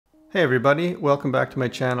Hey everybody, welcome back to my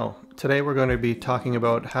channel. Today we're going to be talking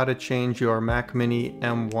about how to change your Mac Mini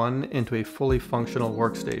M1 into a fully functional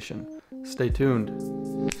workstation. Stay tuned.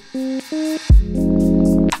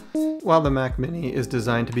 While the Mac Mini is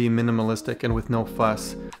designed to be minimalistic and with no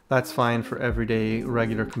fuss, that's fine for everyday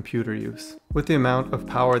regular computer use. With the amount of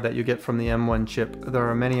power that you get from the M1 chip, there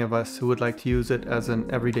are many of us who would like to use it as an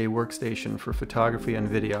everyday workstation for photography and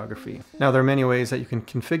videography. Now there are many ways that you can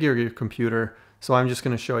configure your computer, so I'm just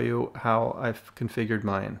going to show you how I've configured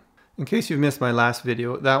mine. In case you've missed my last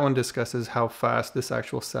video, that one discusses how fast this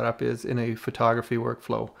actual setup is in a photography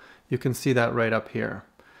workflow. You can see that right up here.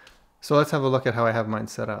 So let's have a look at how I have mine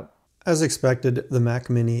set up. As expected, the Mac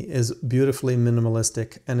Mini is beautifully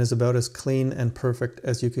minimalistic and is about as clean and perfect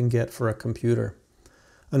as you can get for a computer.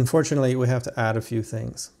 Unfortunately, we have to add a few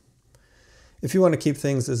things. If you want to keep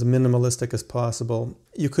things as minimalistic as possible,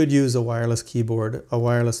 you could use a wireless keyboard, a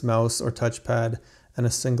wireless mouse or touchpad, and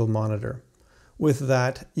a single monitor. With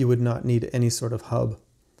that, you would not need any sort of hub.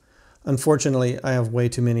 Unfortunately, I have way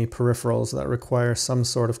too many peripherals that require some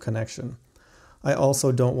sort of connection. I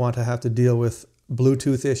also don't want to have to deal with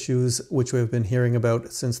Bluetooth issues, which we have been hearing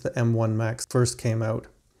about since the M1 Max first came out.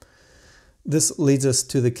 This leads us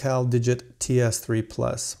to the CalDigit TS3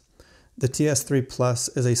 Plus. The TS3 Plus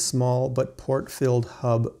is a small but port-filled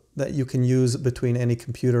hub that you can use between any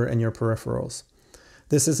computer and your peripherals.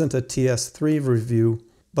 This isn't a TS3 review,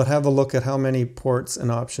 but have a look at how many ports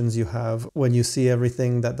and options you have when you see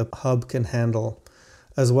everything that the hub can handle,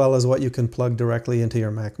 as well as what you can plug directly into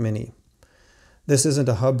your Mac Mini. This isn't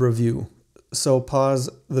a hub review, so pause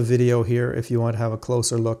the video here if you want to have a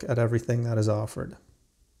closer look at everything that is offered.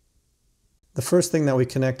 The first thing that we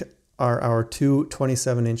connect are our two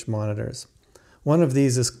 27-inch monitors. One of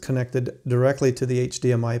these is connected directly to the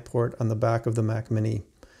HDMI port on the back of the Mac Mini,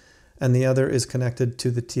 and the other is connected to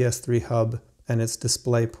the TS3 hub and its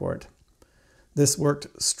display port. This worked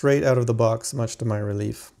straight out of the box, much to my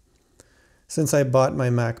relief. Since I bought my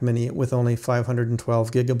Mac Mini with only 512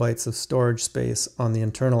 gigabytes of storage space on the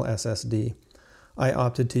internal SSD, I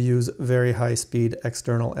opted to use very high-speed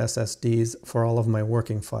external SSDs for all of my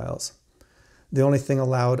working files. The only thing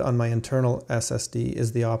allowed on my internal SSD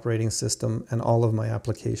is the operating system and all of my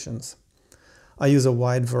applications. I use a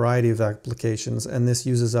wide variety of applications, and this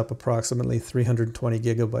uses up approximately 320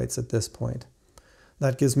 gigabytes at this point.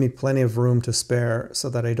 That gives me plenty of room to spare so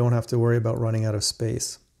that I don't have to worry about running out of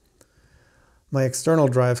space. My external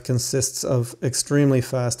drive consists of extremely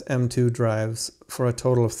fast M2 drives for a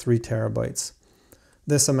total of 3 terabytes.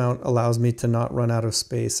 This amount allows me to not run out of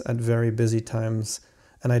space at very busy times,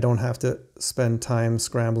 and I don't have to spend time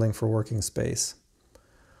scrambling for working space.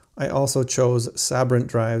 I also chose Sabrent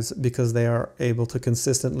drives because they are able to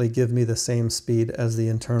consistently give me the same speed as the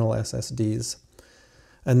internal SSDs.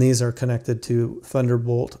 And these are connected to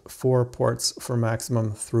Thunderbolt 4 ports for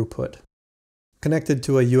maximum throughput. Connected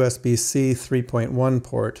to a USB-C 3.1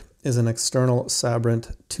 port is an external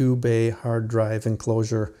Sabrent 2-bay hard drive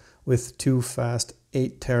enclosure with two fast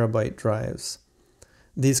 8 terabyte drives.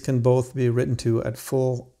 These can both be written to at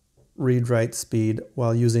full read-write speed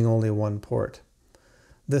while using only one port.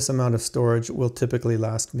 This amount of storage will typically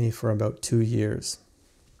last me for about 2 years.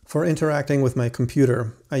 For interacting with my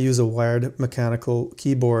computer, I use a wired mechanical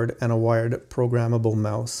keyboard and a wired programmable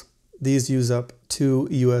mouse. These use up 2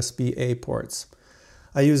 USB-A ports.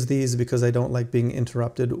 I use these because I don't like being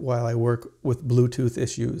interrupted while I work with Bluetooth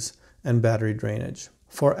issues and battery drainage.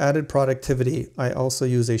 For added productivity, I also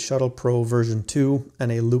use a ShuttlePRO V2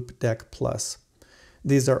 and a Loupedeck Plus.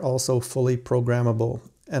 These are also fully programmable,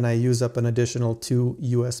 and I use up an additional 2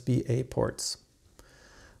 USB-A ports.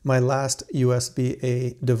 My last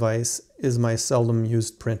USB-A device is my seldom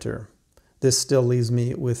used printer. This still leaves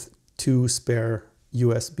me with 2 spare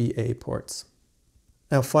USB-A ports.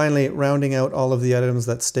 Now finally, rounding out all of the items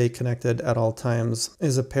that stay connected at all times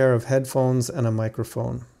is a pair of headphones and a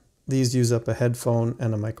microphone. These use up a headphone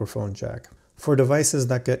and a microphone jack. For devices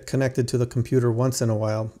that get connected to the computer once in a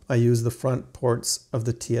while, I use the front ports of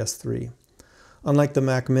the TS3. Unlike the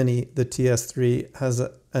Mac Mini, the TS3 has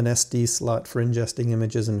an SD slot for ingesting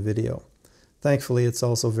images and video. Thankfully, it's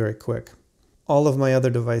also very quick. All of my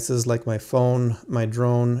other devices like my phone, my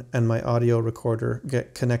drone, and my audio recorder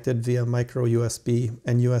get connected via micro USB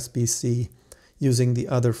and USB-C using the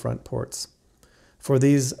other front ports. For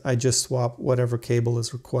these, I just swap whatever cable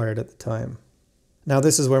is required at the time. Now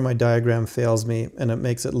this is where my diagram fails me, and it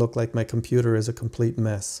makes it look like my computer is a complete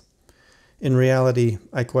mess. In reality,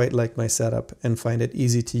 I quite like my setup and find it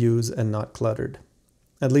easy to use and not cluttered,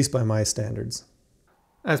 at least by my standards.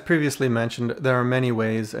 As previously mentioned, there are many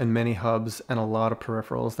ways and many hubs and a lot of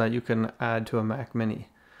peripherals that you can add to a Mac Mini.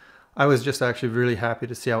 I was just actually really happy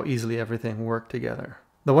to see how easily everything worked together.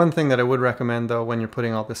 The one thing that I would recommend though when you're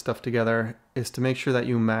putting all this stuff together is to make sure that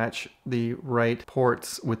you match the right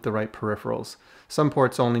ports with the right peripherals. Some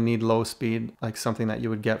ports only need low speed, like something that you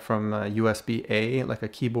would get from USB-A, like a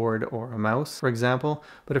keyboard or a mouse, for example.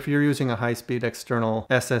 But if you're using a high-speed external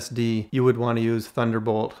SSD, you would want to use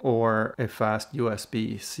Thunderbolt or a fast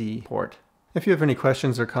USB-C port. If you have any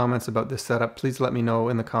questions or comments about this setup, please let me know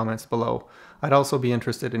in the comments below. I'd also be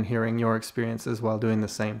interested in hearing your experiences while doing the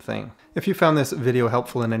same thing. If you found this video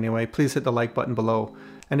helpful in any way, please hit the like button below.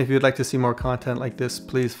 And if you'd like to see more content like this,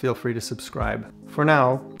 please feel free to subscribe. For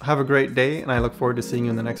now, have a great day, and I look forward to seeing you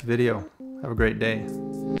in the next video. Have a great day.